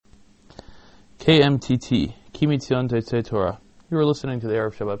KMTT, Kimitzion Tetzei Torah. You are listening to the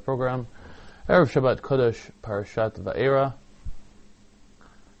Erev Shabbat program, Erev Shabbat Kodesh Parashat Va'era,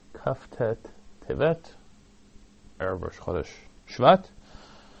 Kaftet Tevet, Erev Rosh Chodesh Shvat.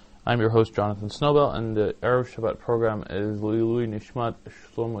 I'm your host, Jonathan Snowbell, and the Erev Shabbat program is Lilui Nishmat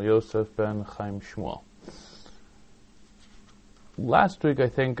Shlomo Yosef ben Chaim Shmuel. Last week, I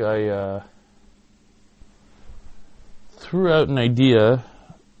think I threw out an idea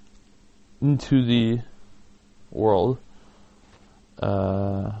into the world, as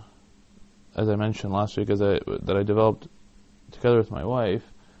I mentioned last week, that I developed together with my wife,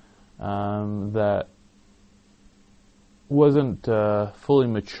 that wasn't fully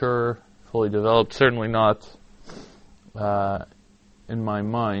mature, fully developed, certainly not in my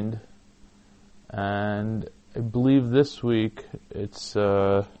mind, and I believe this week it's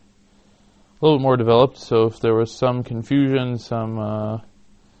a little bit more developed. So if there was some confusion, some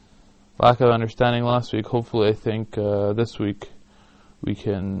lack of understanding last week, hopefully I think this week we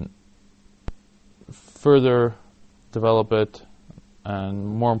can further develop it and,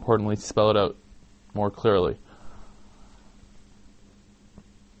 more importantly, spell it out more clearly.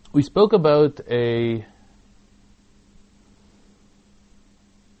 We spoke about a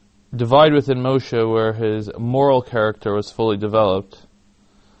divide within Moshe where his moral character was fully developed,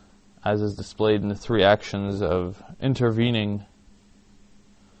 as is displayed in the three actions of intervening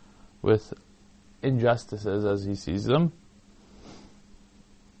with injustices as he sees them,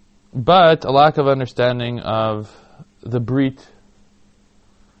 but a lack of understanding of the Brit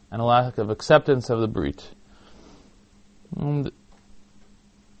and a lack of acceptance of the Brit. And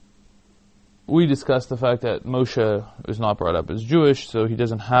we discussed the fact that Moshe is not brought up as Jewish, so he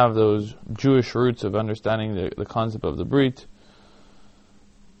doesn't have those Jewish roots of understanding the concept of the Brit.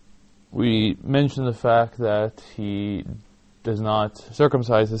 We mentioned the fact that he does not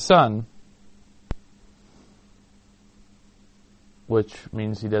circumcise his son, which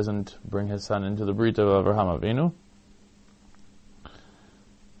means he doesn't bring his son into the Brit of Avraham Avinu.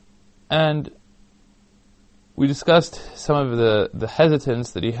 And we discussed some of the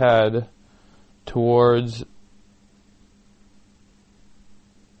hesitance that he had towards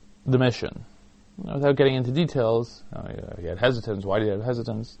the mission. Without getting into details, he had hesitance. Why did he have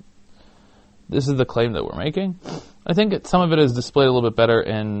hesitance? This is the claim that we're making. I think some of it is displayed a little bit better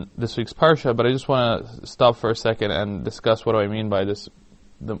in this week's Parsha, but I just want to stop for a second and discuss what do I mean by this.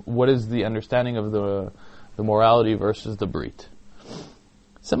 What is the understanding of the morality versus the Brit?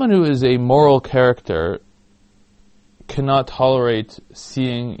 Someone who is a moral character cannot tolerate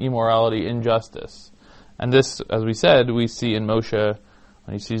seeing immorality, injustice. And this, as we said, we see in Moshe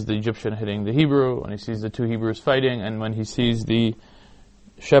when he sees the Egyptian hitting the Hebrew, when he sees the two Hebrews fighting, and when he sees the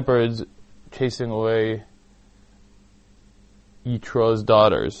shepherds chasing away Yitro's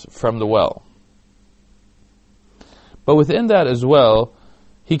daughters from the well. But within that as well,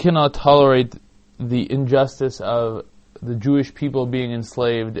 he cannot tolerate the injustice of the Jewish people being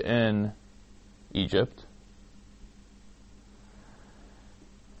enslaved in Egypt.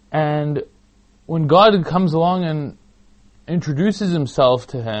 And when God comes along and introduces himself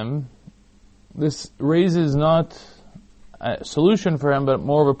to him, this raises not a solution for him, but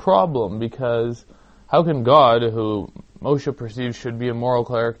more of a problem, because how can God, who Moshe perceives should be a moral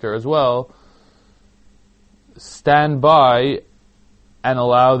character as well, stand by and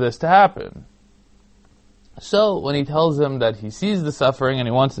allow this to happen? So when he tells them that he sees the suffering and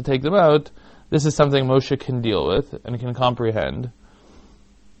he wants to take them out, this is something Moshe can deal with and can comprehend.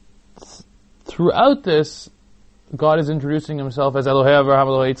 Throughout this, God is introducing himself as Elohei Avraham,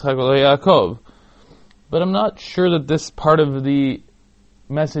 Elohei Yitzchak, Elohei Yaakov. But I'm not sure that this part of the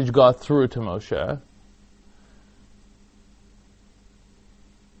message got through to Moshe.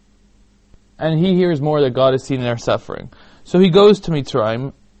 And he hears more that God has seen their suffering. So he goes to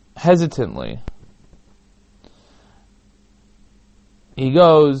Mitzrayim hesitantly. He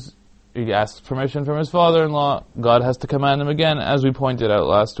goes, he asks permission from his father-in-law. God has to command him again, as we pointed out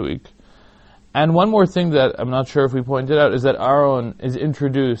last week. And one more thing that I'm not sure if we pointed out is that Aaron is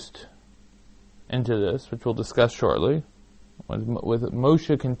introduced into this, which we'll discuss shortly. With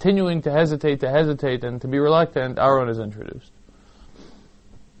Moshe continuing to hesitate and to be reluctant, Aaron is introduced.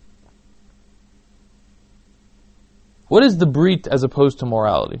 What is the Brit as opposed to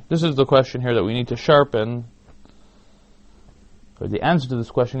morality? This is the question here that we need to sharpen. Or the answer to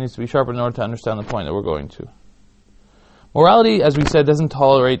this question needs to be sharpened in order to understand the point that we're going to. Morality, as we said, doesn't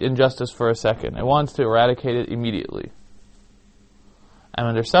tolerate injustice for a second. It wants to eradicate it immediately. And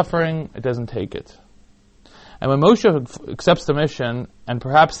when they're suffering, it doesn't take it. And when Moshe accepts the mission, and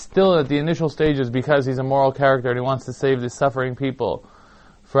perhaps still at the initial stages because he's a moral character and he wants to save these suffering people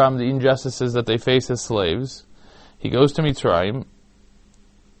from the injustices that they face as slaves. He goes to Mitzrayim.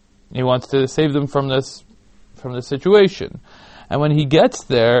 He wants to save them from this situation. And when he gets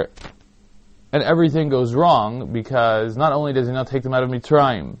there, and everything goes wrong, because not only does he not take them out of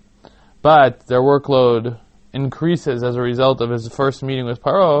Mitzrayim, but their workload increases as a result of his first meeting with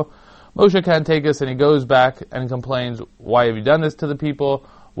Paro, Moshe can't take us, and he goes back and complains, why have you done this to the people?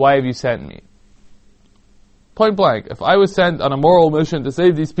 Why have you sent me? Point blank, if I was sent on a moral mission to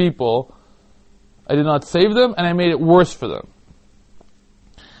save these people, I did not save them, and I made it worse for them.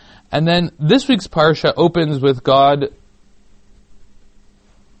 And then this week's Parsha opens with God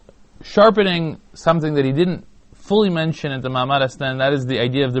sharpening something that he didn't fully mention at the Ma'amad Hasna, and that is the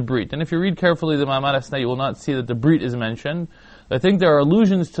idea of the Brit. And if you read carefully the Ma'amad Hasna, you will not see that the Brit is mentioned. I think there are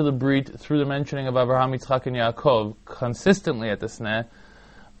allusions to the Brit through the mentioning of Avraham, Yitzchak, and Yaakov consistently at the Sneh.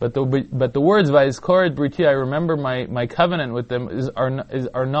 But the words Vayizkor et Briti, I remember my covenant with them,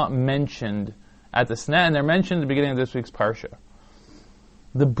 are not mentioned at the Sneh, and they're mentioned at the beginning of this week's Parsha.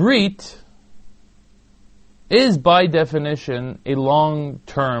 The Brit is by definition a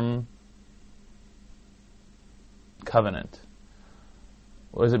long-term covenant.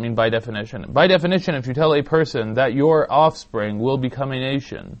 What does it mean by definition? By definition, if you tell a person that your offspring will become a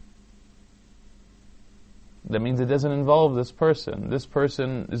nation, that means it doesn't involve this person. This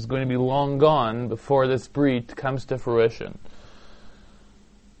person is going to be long gone before this brit comes to fruition.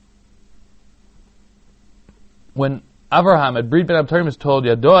 When Avraham at Brit Ben Abtarim is told,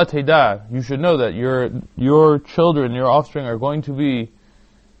 Yadoa Teda, you should know that your children, your offspring are going to be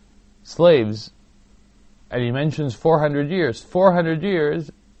slaves, and he mentions 400 years. 400 years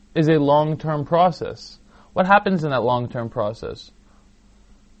is a long-term process. What happens in that long-term process?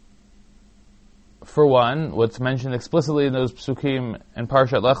 For one, what's mentioned explicitly in those psukim in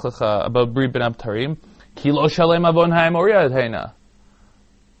Parshat Lech Lecha about Brit Ben Abtarim, Ki lo shalem avon ha'emoria adheina.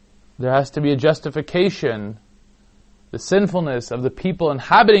 There has to be a justification. The sinfulness of the people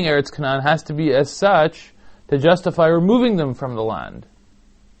inhabiting Eretz Canaan has to be as such to justify removing them from the land.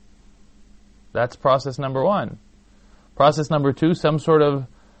 That's process number one. Process number two, some sort of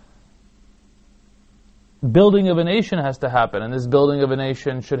building of a nation has to happen, and this building of a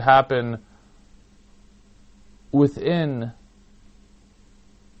nation should happen within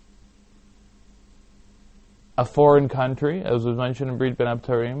a foreign country, as was mentioned in Brit Ben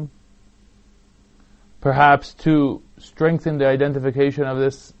Abtarim. Perhaps to strengthen the identification of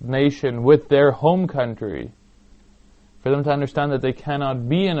this nation with their home country, for them to understand that they cannot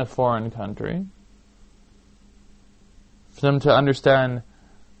be in a foreign country, for them to understand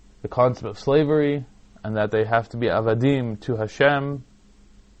the concept of slavery, and that they have to be avadim to Hashem.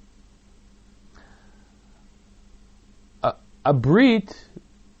 A brit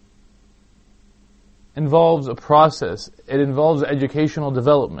involves a process. It involves educational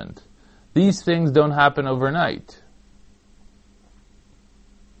development. These things don't happen overnight.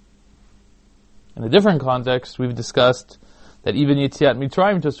 In a different context, we've discussed that even Yetziat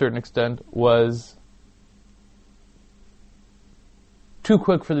Mitzrayim, to a certain extent, was too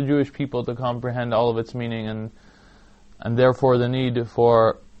quick for the Jewish people to comprehend all of its meaning, and therefore the need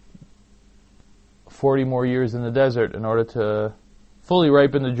for 40 more years in the desert in order to fully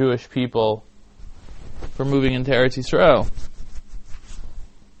ripen the Jewish people for moving into Eretz Yisrael.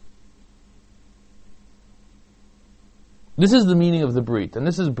 This is the meaning of the Brit, and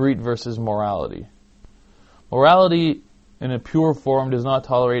this is Brit versus morality. Morality, in a pure form, does not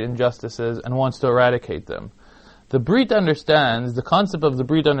tolerate injustices and wants to eradicate them. The Brit understands, the concept of the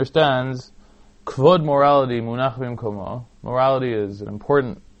Brit understands, kvod morality munach bimkomo. Morality is an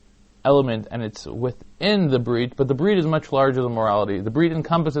important element, and it's within the Brit, but the Brit is much larger than morality. The Brit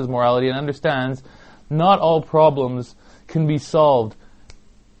encompasses morality and understands not all problems can be solved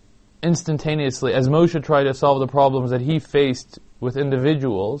instantaneously, as Moshe tried to solve the problems that he faced with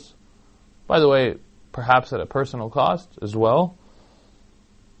individuals, by the way, perhaps at a personal cost as well.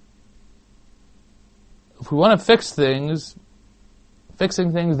 If we want to fix things,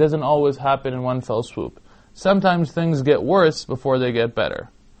 fixing things doesn't always happen in one fell swoop. Sometimes things get worse before they get better.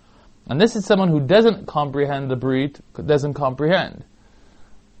 And this is someone who doesn't comprehend the Brit, doesn't comprehend.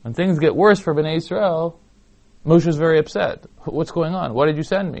 When things get worse for Bnei Israel, Moshe is very upset. What's going on? Why did you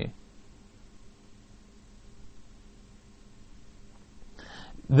send me?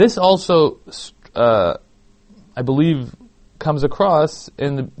 This also, I believe, comes across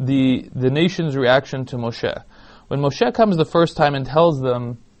in the nation's reaction to Moshe. When Moshe comes the first time and tells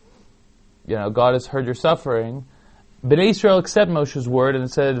them, God has heard your suffering, Bnei Israel accept Moshe's word, and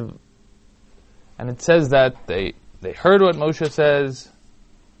it says that they heard what Moshe says,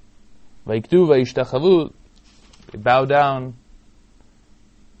 Vaikdu vayishtachavu, they bow down,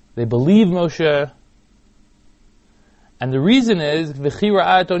 They believe Moshe. And the reason is,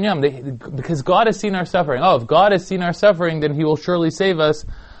 because God has seen our suffering. Oh, if God has seen our suffering, then He will surely save us.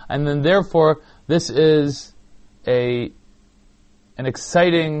 And then therefore, this is an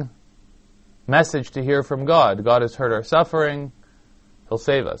exciting message to hear from God. God has heard our suffering. He'll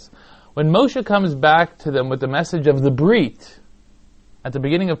save us. When Moshe comes back to them with the message of the Brit, at the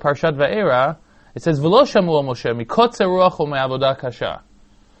beginning of Parshat Va'era, it says, V'lo shamu Moshe, mikotze ruach u'me'avodah kasha.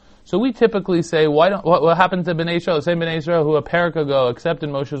 So we typically say, what happened to Bnei Israel? The same Bnei Israel who a parak ago accepted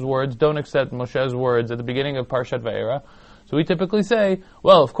Moshe's words, don't accept Moshe's words at the beginning of Parshat Va'era. So we typically say,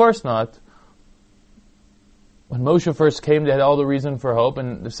 well, of course not. When Moshe first came, they had all the reason for hope,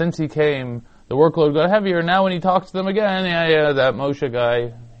 and since he came, the workload got heavier. Now when he talks to them again, that Moshe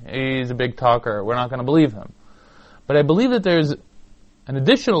guy, he's a big talker. We're not going to believe him. But I believe that there's an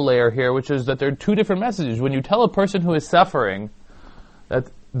additional layer here, which is that there are two different messages. When you tell a person who is suffering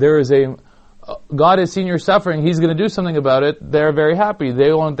that there is God has seen your suffering, He's going to do something about it, they're very happy.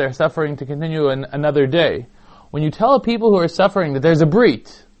 They want their suffering to continue another day. When you tell people who are suffering that there's a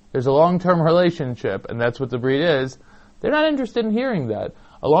brit, there's a long-term relationship, and that's what the brit is, they're not interested in hearing that.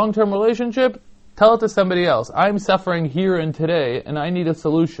 A long-term relationship, tell it to somebody else. I'm suffering here and today, and I need a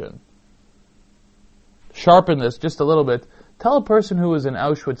solution. Sharpen this just a little bit. Tell a person who was in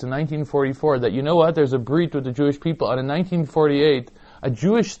Auschwitz in 1944 that, you know what, there's a brit with the Jewish people, and in 1948, a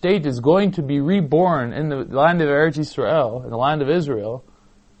Jewish state is going to be reborn in the land of Eretz Yisrael, in the land of Israel.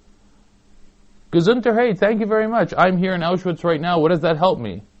 Gesundheit, hey, thank you very much. I'm here in Auschwitz right now. What does that help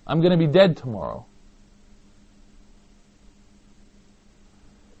me? I'm going to be dead tomorrow.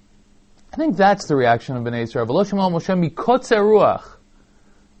 I think that's the reaction of Bnei Yisrael. V'lo shema Moshe mikotze ruach,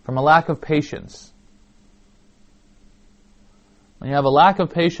 from a lack of patience. When you have a lack of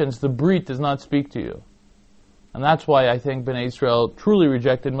patience, the Brit does not speak to you. And that's why I think Bnei Israel truly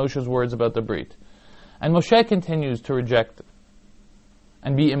rejected Moshe's words about the Brit. And Moshe continues to reject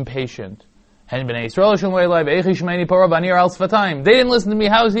and be impatient. They didn't listen to me,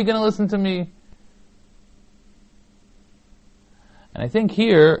 how is he going to listen to me? And I think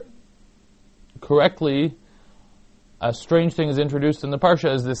here, correctly, a strange thing is introduced in the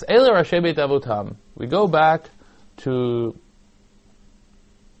Parsha, is this Eile Rashi Beit Avotam. We go back to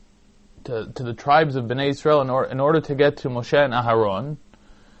the tribes of Bnei Israel in order to get to Moshe and Aharon.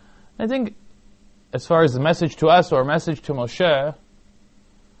 I think, as far as the message to us or a message to Moshe,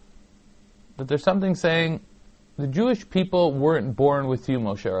 that there's something saying, the Jewish people weren't born with you,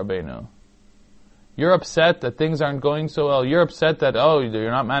 Moshe Rabbeinu. You're upset that things aren't going so well. You're upset that,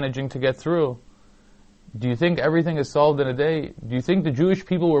 you're not managing to get through. Do you think everything is solved in a day? Do you think the Jewish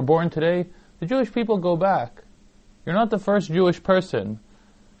people were born today? The Jewish people go back. You're not the first Jewish person.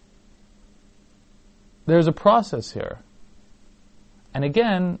 There's a process here. And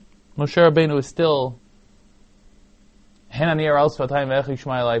again, Moshe Rabbeinu is still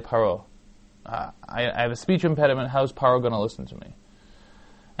I have a speech impediment, how's Paro going to listen to me?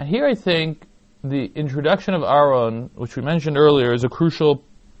 And here I think the introduction of Aaron, which we mentioned earlier, is a crucial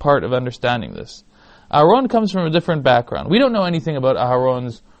part of understanding this. Aaron comes from a different background. We don't know anything about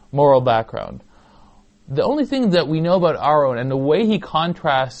Aaron's moral background. The only thing that we know about Aaron and the way he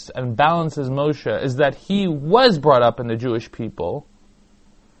contrasts and balances Moshe is that he was brought up in the Jewish people,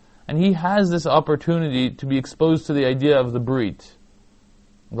 and he has this opportunity to be exposed to the idea of the Brit,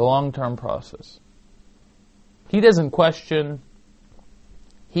 the long-term process. He doesn't question.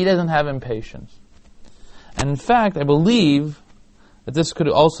 He doesn't have impatience. And in fact, I believe that this could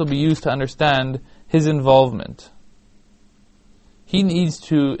also be used to understand his involvement. He needs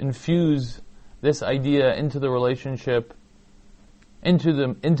to infuse this idea into the relationship, into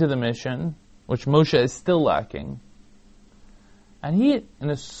the mission, which Moshe is still lacking. And he, in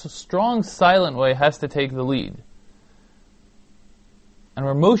a strong, silent way, has to take the lead. And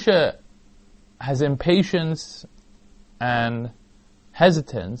where Moshe has impatience and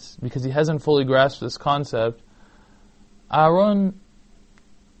hesitance, because he hasn't fully grasped this concept, Aaron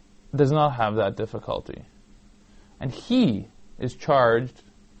does not have that difficulty. And he is charged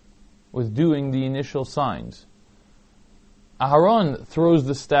with doing the initial signs. Aharon throws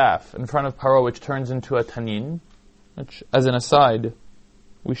the staff in front of Paro, which turns into a tanin, which, as an aside,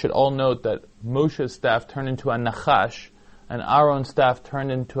 we should all note that Moshe's staff turned into a nachash, and Aaron's staff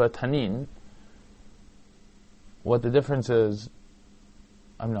turned into a tanin. What the difference is,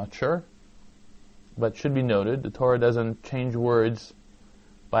 I'm not sure, but should be noted. The Torah doesn't change words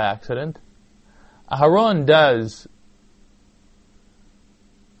by accident. Aharon does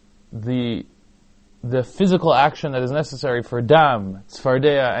the physical action that is necessary for dam,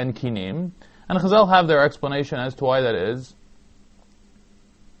 tzfardeya, and kinim. And Chazal have their explanation as to why that is.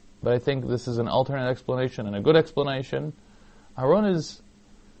 but I think this is an alternate explanation and a good explanation. Aaron is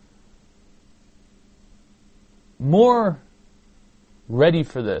more ready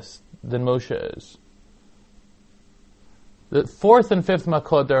for this than Moshe is. The fourth and fifth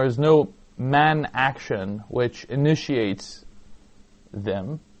makot, there is no man action which initiates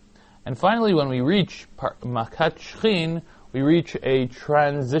them. And finally, when we reach makat shchin, we reach a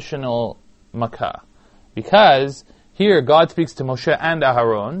transitional makah. Because here God speaks to Moshe and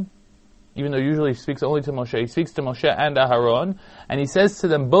Aharon, even though usually he speaks only to Moshe, he speaks to Moshe and Aharon, and he says to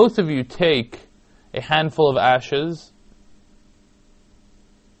them, both of you take a handful of ashes,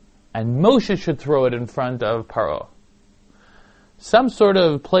 and Moshe should throw it in front of Paro. Some sort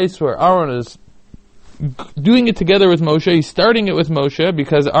of place where Aaron is doing it together with Moshe. He's starting it with Moshe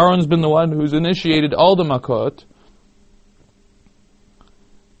because Aaron's been the one who's initiated all the makot,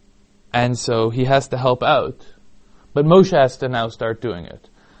 and so he has to help out. But Moshe has to now start doing it.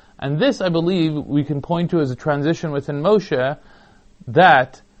 And this, I believe, we can point to as a transition within Moshe,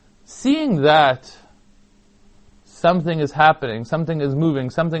 that seeing that something is happening, something is moving,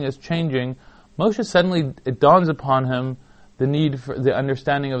 something is changing, Moshe suddenly, it dawns upon him the need for the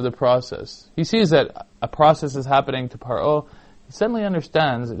understanding of the process. He sees that a process is happening to Paro. He suddenly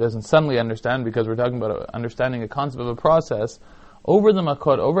understands, it doesn't suddenly understand because we're talking about understanding a concept of a process, over the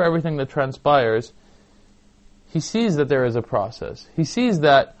makot, over everything that transpires, he sees that there is a process. He sees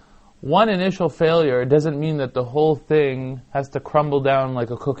that one initial failure doesn't mean that the whole thing has to crumble down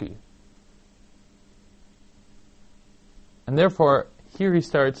like a cookie. And therefore, here he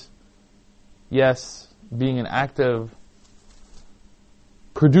starts, yes, being an active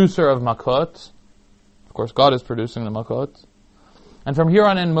producer of makot. Of course, God is producing the makot. And from here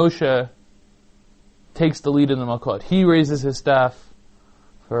on in, Moshe takes the lead in the makot. He raises his staff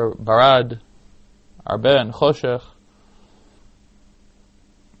for Barad, Arbeh, and Choshech.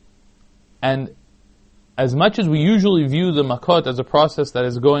 And as much as we usually view the makot as a process that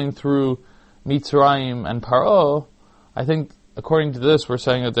is going through Mitzrayim and Paro, I think, according to this, we're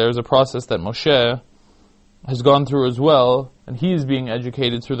saying that there's a process that Moshe has gone through as well, and he is being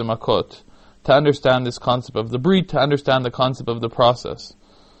educated through the makot to understand this concept of the brit, to understand the concept of the process.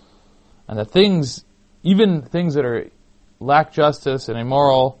 And that things, even things that are lack justice and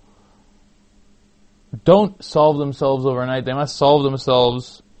immoral, don't solve themselves overnight. They must solve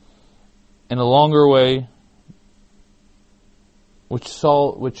themselves in a longer way,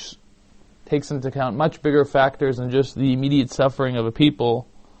 which takes into account much bigger factors than just the immediate suffering of a people.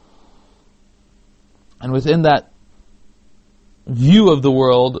 And within that view of the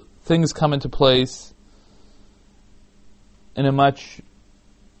world, things come into place in a much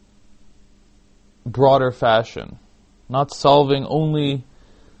broader fashion. Not solving only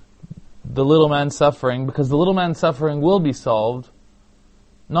the little man's suffering, because the little man's suffering will be solved,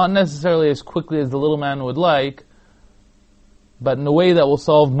 not necessarily as quickly as the little man would like, but in a way that will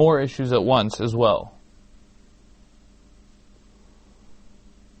solve more issues at once as well.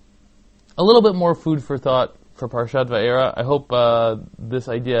 A little bit more food for thought for Parshat Va'era. I hope this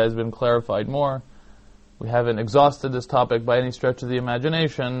idea has been clarified more. We haven't exhausted this topic by any stretch of the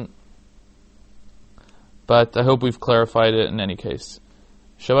imagination, but I hope we've clarified it in any case.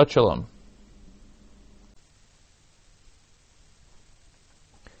 Shabbat Shalom.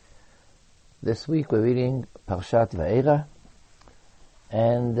 This week we're reading Parshat Va'era,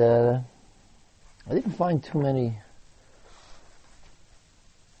 and I didn't find too many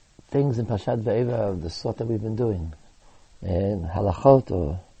things in Parshat Va'era of the sort that we've been doing, and halachot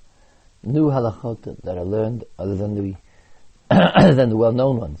or new halachot that are learned other than the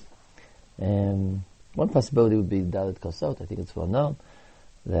well-known ones. One possibility would be Dalit Kosot. I think it's well known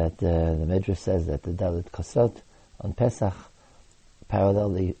that the Medrash says that the Dalit Kosot on Pesach parallel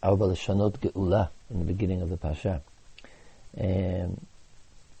the Arba Lashonot Geula in the beginning of the Parsha.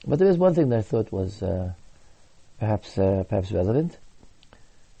 But there is one thing that I thought was perhaps relevant,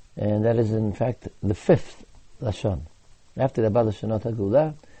 and that is in fact the fifth Lashon. After the Arba Lashonot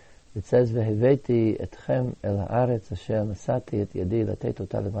Geula, it says, "Veheveti etchem el haaretz asher nasati et yadi latet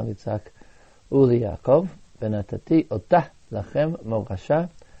ota leAvraham Yitzchak uli Yaakov, v'natati otah lachem morasha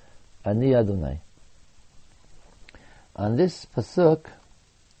ani Adonai." On this pasuk,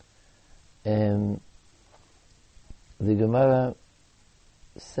 the Gemara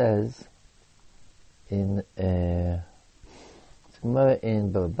says in Baba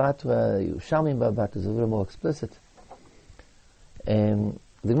Batra, Yerushalmi Baba Batra is a little more explicit. The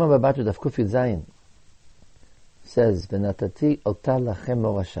Gemara Baba Batra Daf Kuf Yud Zayin says, "V'natati ota lachem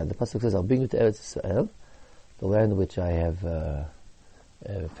morasha." The pasuk says, "I'll bring you to Eretz Yisrael, the land which I have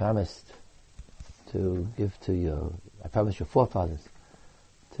promised to give to I promised your forefathers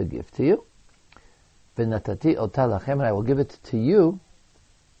to give to you. V'natati ota lachem, and I will give it to you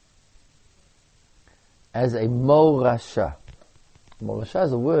as a morasha. Morasha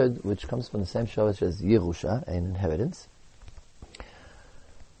is a word which comes from the same shorish as Yerusha, an inheritance.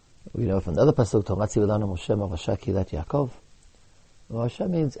 We know from the other pasuk, Toratzi v'lanu Moshe morasha kilat Yaakov. Morasha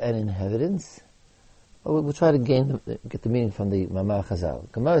means an inheritance. We'll try to get the meaning from the Mamar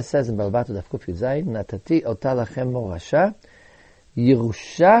Chazal. Gemara says in Balbatu Daf Kuf Yud Zayin, Natati ota lachem morasha,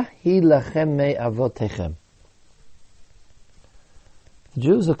 Yerusha hi lachem me avotechem. The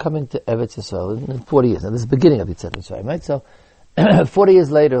Jews are coming to Eretz Yisrael in 40 years. Now this is the beginning of Yitzhak Mitzrayim, right? So 40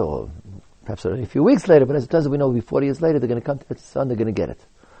 years later, or perhaps already a few weeks later, but as it turns out we know it'll be 40 years later, they're going to come to Eretz Yisrael and they're going to get it.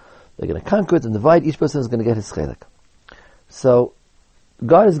 They're going to conquer it and divide. Each person is going to get his chelik. So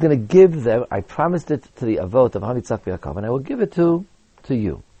God is going to give them, I promised it to the Avot of Avraham, Yitzhak, Yaakov, and I will give it to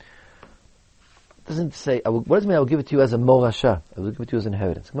you. It doesn't say, what does it mean I will give it to you as a morasha? I will give it to you as an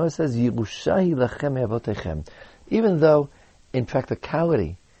inheritance. Gemara says, Yerushahi lachem avotechem. Even though, in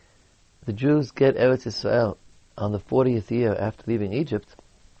practicality, the Jews get Eretz Yisrael on the 40th year after leaving Egypt,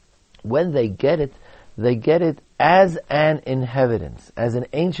 when they get it as an inheritance, as an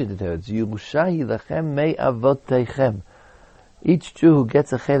ancient inheritance. Yerushahi lachem me avotechem. Each Jew who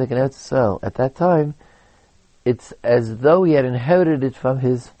gets a chelik in Eretz Yisrael, at that time, it's as though he had inherited it from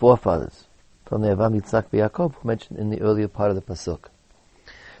his forefathers, from the Avraham, Yitzhak, Yaakov, who mentioned in the earlier part of the pasuk.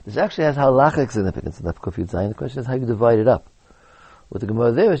 This actually has halachic significance in Daf Kuf Yud Zayin. The question is how you divide it up. What the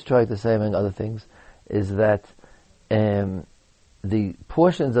Gemara there is trying to say, among other things, is that the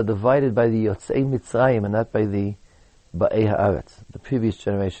portions are divided by the Yotzei Mitzrayim and not by the Ba'ei Ha'aretz, the previous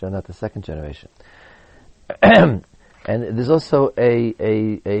generation and not the second generation. And there's also a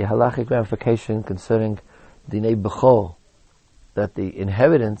halachic ramification concerning Dinei Bechor, that the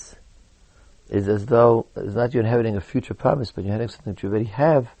inheritance is as though it's not you're inheriting a future promise, but you're inheriting something that you already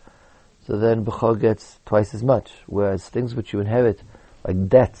have. So then Bechor gets twice as much, whereas things which you inherit, like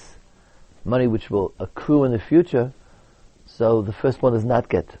debts, money which will accrue in the future, so the first one does not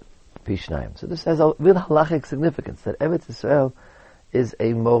get Pishnayim. So this has a real halachic significance, that Eretz Yisrael is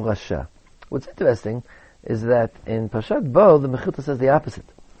a morasha. What's interesting is that in Parshat Bo, the Mechilta says the opposite.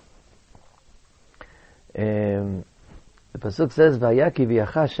 The pasuk says, "Vayaki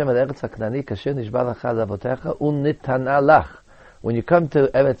v'yacha Hashem al Eretz HaKnani kasher nishba lacha lavotecha u'nitana lach." When you come to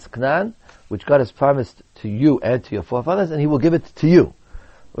Eretz Knan, which God has promised to you and to your forefathers, and He will give it to you.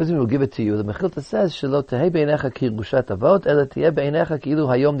 What does it mean He will give it to you? The Mechilta says, "Shelo tehei beinecha ki yerushat avot, ela tehei beinecha ki ilu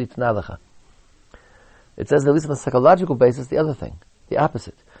hayom nitna lecha." It says, at least on a psychological basis, the other thing, the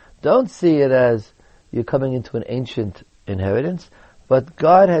opposite. Don't see it as you're coming into an ancient inheritance, but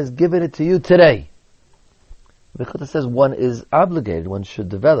God has given it to you today. Mechilta says one is obligated, one should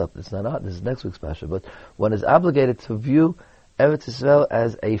develop. It's not this is next week's parsha, but one is obligated to view Eretz Yisrael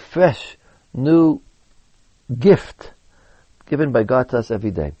as a fresh, new gift given by God to us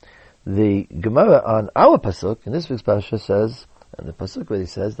every day. The Gemara on our pasuk in this week's parsha says, and the pasuk really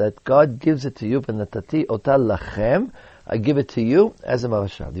says that God gives it to you, "V'natati ota lachem," I give it to you as a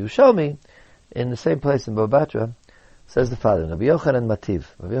marasha. The Yerushalmi, in the same place in Baba Batra, says the following: Rabbi Yochanan Mativ.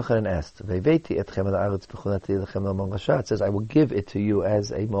 Rabbi Yochanan asked, "Ve'veiti etchem al haaretz b'chunati lechem al morasha." It says, "I will give it to you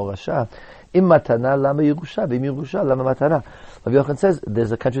as a morasha." Im matana lama Yerusha, b'im Yerusha lama matana. Rabbi Yochanan says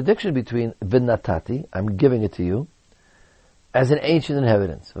there's a contradiction between v'natati, I'm giving it to you, as an ancient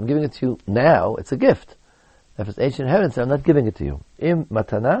inheritance. If I'm giving it to you now, it's a gift. If it's ancient inheritance, I'm not giving it to you. Im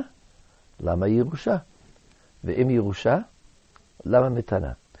matana lama Yerusha, v'im Yerusha lama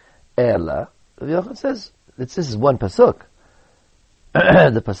mitana. Ela, Rabbi Yochanan says, this is one pasuk.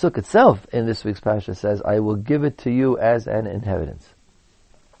 The pasuk itself in this week's parasha says, "I will give it to you as an inheritance."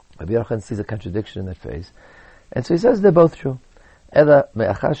 Rabbi Yochanan sees a contradiction in that phrase, and so he says they're both true. God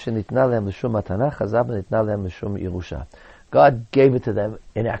gave it to them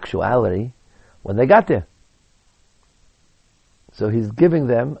in actuality when they got there. So He's giving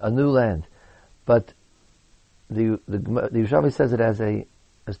them a new land, but the Yerushalmi says it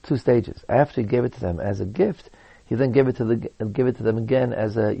as two stages. After He gave it to them as a gift, He then gave it to them again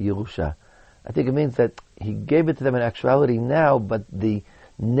as a Yerusha. I think it means that He gave it to them in actuality now, but the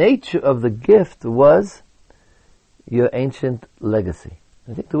nature of the gift was your ancient legacy.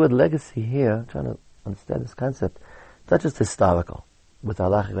 I think the word legacy here, I'm trying to understand this concept, it's not just historical, with the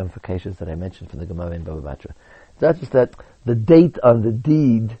halachic ramifications that I mentioned from the Gemara in Baba Batra. It's not just that the date on the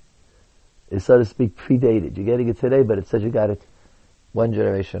deed is, so to speak, predated. You're getting it today, but it says you got it 1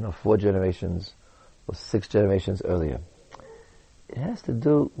 generation or 4 generations or 6 generations earlier. It has to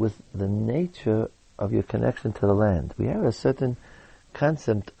do with the nature of your connection to the land. We have a certain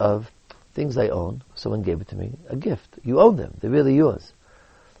concept of things I own. Someone gave it to me, a gift. You own them. They're really yours.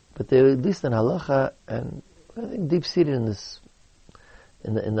 but they're at least in halacha, and I think deep-seated in this,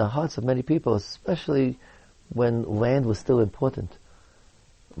 in the hearts of many people, especially when land was still important,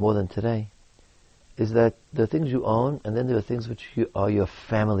 more than today, is that there are things you own, and then there are things which are your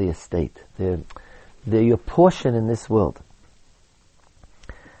family estate. They're your portion in this world.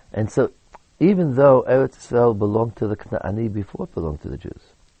 And so, even though Eretz Yisrael belonged to the Knaani before it belonged to the Jews,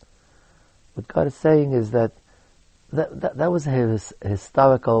 what God is saying is that was a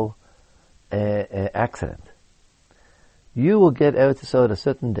historical accident. You will get Eretz Yisrael at a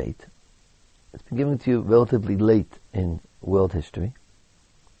certain date. It's been given to you relatively late in world history,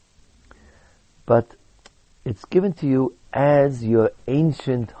 but it's given to you as your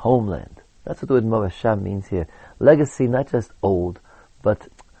ancient homeland. That's what the word Morashah means here. Legacy, not just old, but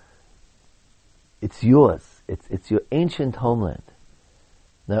it's yours. It's your ancient homeland.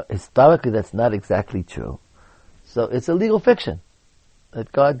 Now, historically, that's not exactly true. So it's a legal fiction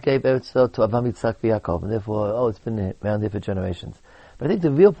that God gave Eretz Yisrael to Avraham, Yitzchak, Yaakov, and therefore, it's been around there for generations. But I think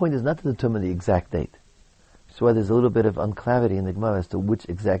the real point is not to determine the exact date. So why there's a little bit of unclarity in the Gemara as to which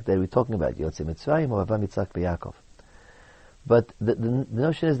exact date we're talking about, Yotzei Mitzrayim or Avraham, Yitzchak, Yaakov. But the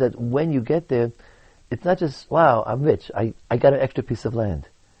notion is that when you get there, it's not just, wow, I'm rich, I got an extra piece of land.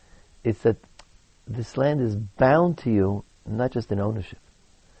 It's that this land is bound to you, not just in ownership.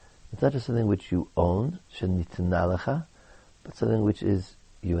 It's not just something which you own, shenitna, but something which is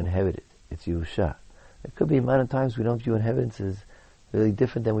you inherited. It's Yerusha. It could be a amount of times we don't view inheritance as really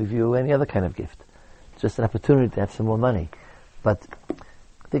different than we view any other kind of gift. It's just an opportunity to have some more money. But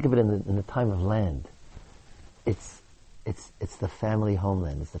think of it in the time of land. It's the family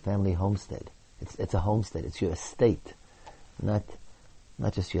homeland. It's the family homestead. It's a homestead. It's your estate, not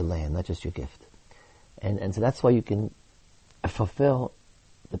just your land, not just your gift. And so that's why you can fulfill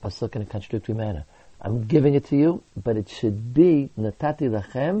the pasuk in a contradictory manner. I'm giving it to you, but it should be natati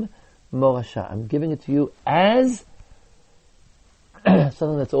lachem morasha. I'm giving it to you as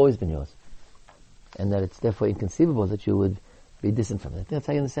something that's always been yours, and that it's therefore inconceivable that you would be distant from it. I think that's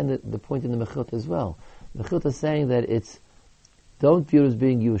how you understand the point in the Mechilta as well. The Mechilta is saying that don't view it as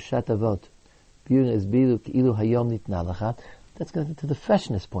being Yerushat Avot, view it as ilu hayom nitna lacha. That's going to the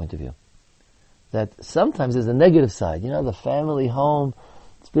freshness point of view. That sometimes there's a negative side. The family home,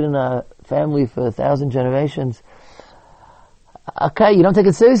 it's been in a family for 1,000 generations. Okay, you don't take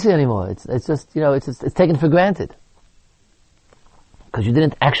it seriously anymore. It's just, it's taken for granted. Because you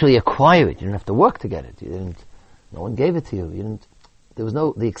didn't actually acquire it. You didn't have to work to get it. No one gave it to you.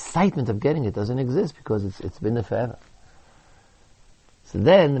 The excitement of getting it doesn't exist because it's been there forever. So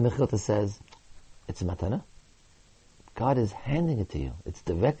then the Mechilta says, it's a matana. God is handing it to you. It's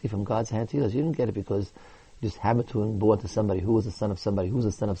directly from God's hand to you. You didn't get it because you just happened to be born to somebody who was the son of somebody, who's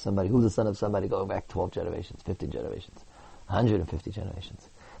the son of somebody, who's the son of somebody, going back 12 generations, 15 generations, 150 generations.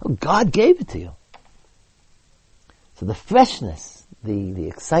 Well, God gave it to you. So the freshness, the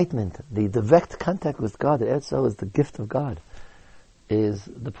excitement, the direct contact with God, the Eretz Yisrael is the gift of God, is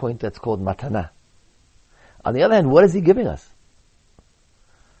the point that's called matana. On the other hand, what is He giving us?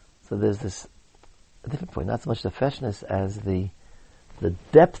 So there's a different point, not so much the freshness as the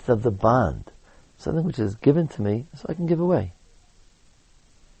depth of the bond. Something which is given to me so I can give away.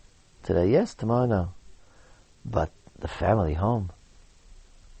 Today, yes, tomorrow, no. But the family home,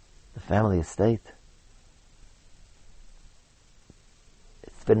 the family estate,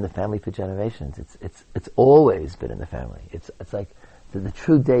 it's been in the family for generations. It's always been in the family. It's like the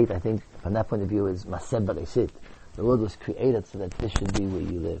true date, I think, from that point of view, is Maseh Bereshit. The world was created so that this should be where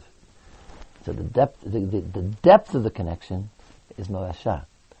you live. So the depth of the connection is Morashah.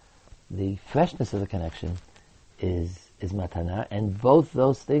 The freshness of the connection is matana, and both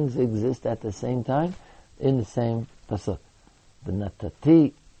those things exist at the same time in the same pasuk.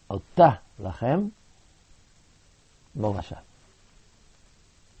 V'natati ota lachem morashah.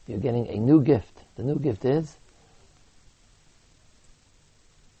 You're getting a new gift. The new gift is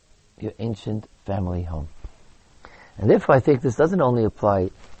your ancient family home. And therefore I think this doesn't only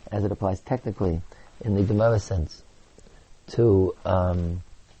apply as it applies technically in the Gemara sense to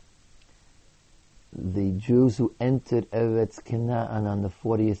the Jews who entered Eretz Canaan on the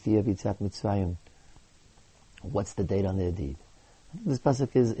 40th year of Yitzhak Mitzrayim. What's the date on their deed? I think this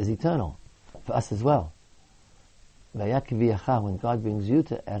pasuk is eternal for us as well. When God brings you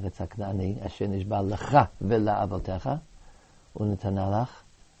to Eretz HaKna'ani, Asher nishba lecha ve'la'avotecha u'netanalach,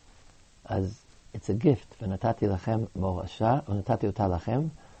 as it's a gift. V'natati lachem morasha, v'natati ota lachem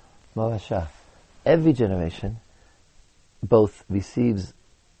morasha. Every generation both receives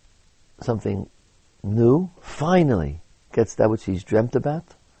something new, finally gets that which he's dreamt about.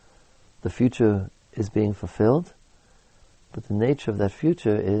 The future is being fulfilled. But the nature of that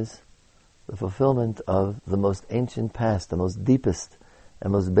future is the fulfillment of the most ancient past, the most deepest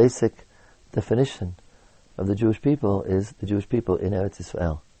and most basic definition of the Jewish people is the Jewish people in Eretz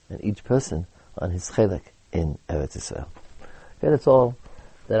Yisrael, and each person on his chelek in Eretz Yisrael. Okay, that's all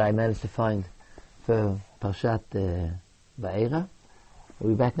that I managed to find for Parshat Va'era.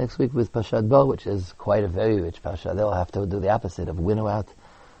 We'll be back next week with Parshat Bo, which is quite a very rich Parsha. They'll have to do the opposite of winnow out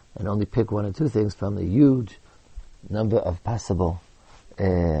and only pick one or two things from the huge number of possible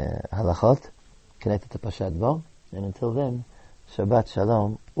halachot connected to Parshat Bo. And until then, Shabbat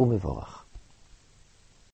Shalom Umivorach.